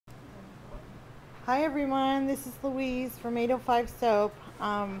Hi everyone, this is Louise from 805 Soap.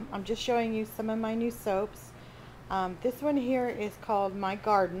 I'm just showing you some of my new soaps. This one here is called My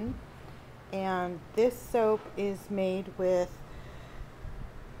Garden, and this soap is made with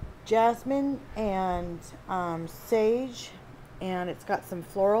jasmine and sage, and it's got some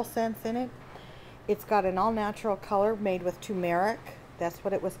floral scents in it. It's got an all-natural color made with turmeric. That's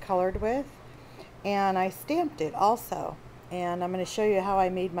what it was colored with. And I stamped it also. And I'm going to show you how I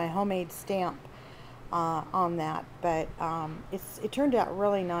made my homemade stamp on that. But it turned out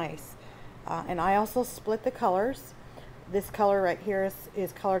really nice. And I also split the colors. This color right here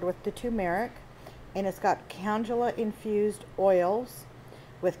is colored with the turmeric. And it's got candula infused oils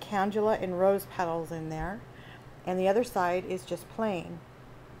with candula and rose petals in there. And the other side is just plain.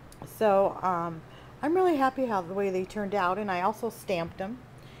 So I'm really happy how the way they turned out. And I also stamped them.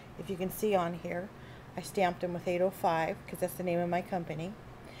 If you can see on here, I stamped them with 805 because that's the name of my company.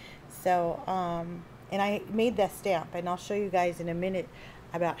 So, and I made that stamp, and I'll show you guys in a minute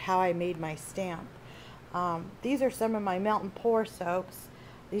about how I made my stamp. These are some of my melt and pour soaps.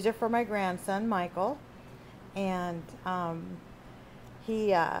 These are for my grandson, Michael, and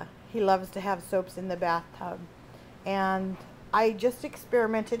he loves to have soaps in the bathtub. And I just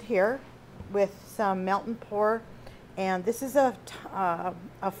experimented here with some melt and pour, and this is a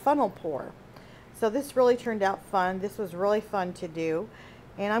funnel pour. So this really turned out fun. This was really fun to do,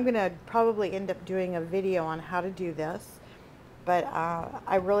 and I'm gonna probably end up doing a video on how to do this, but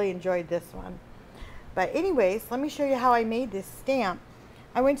I really enjoyed this one. But anyways, let me show you how I made this stamp.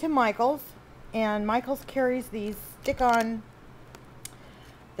 I went to Michael's, and Michael's carries these stick-on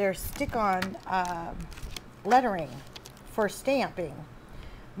lettering for stamping.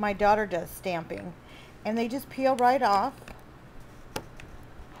 My daughter does stamping, and they just peel right off.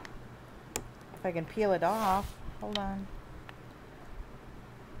 If I can peel it off, hold on.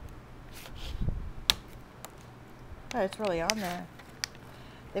 Oh, it's really on there.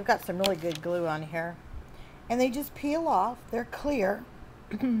 They've got some really good glue on here, and they just peel off. They're clear.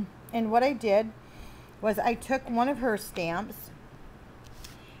 And what I did was I took one of her stamps,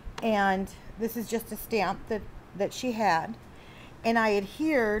 and this is just a stamp that she had, and I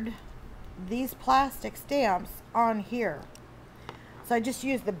adhered these plastic stamps on here. So I just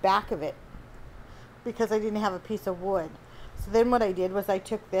used the back of it because I didn't have a piece of wood. So then what I did was I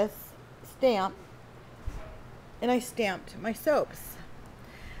took this stamp and I stamped my soaps.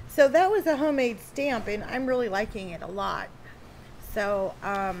 So that was a homemade stamp, and I'm really liking it a lot. So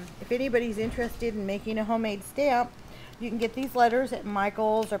if anybody's interested in making a homemade stamp, you can get these letters at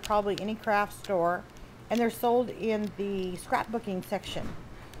Michael's or probably any craft store, and they're sold in the scrapbooking section.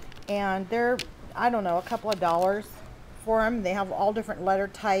 And they're, I don't know, a couple of dollars for them. They have all different letter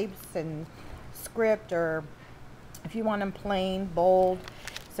types and script, or if you want them plain, bold.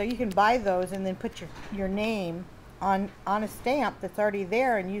 So you can buy those and then put your name on a stamp that's already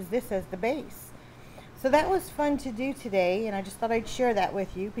there and use this as the base. So that was fun to do today, and I just thought I'd share that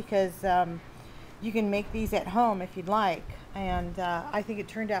with you because you can make these at home if you'd like. And I think it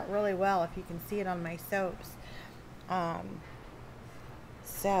turned out really well, if you can see it on my soaps. But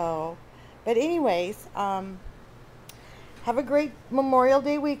anyways, have a great Memorial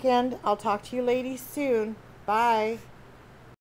Day weekend. I'll talk to you ladies soon. Bye.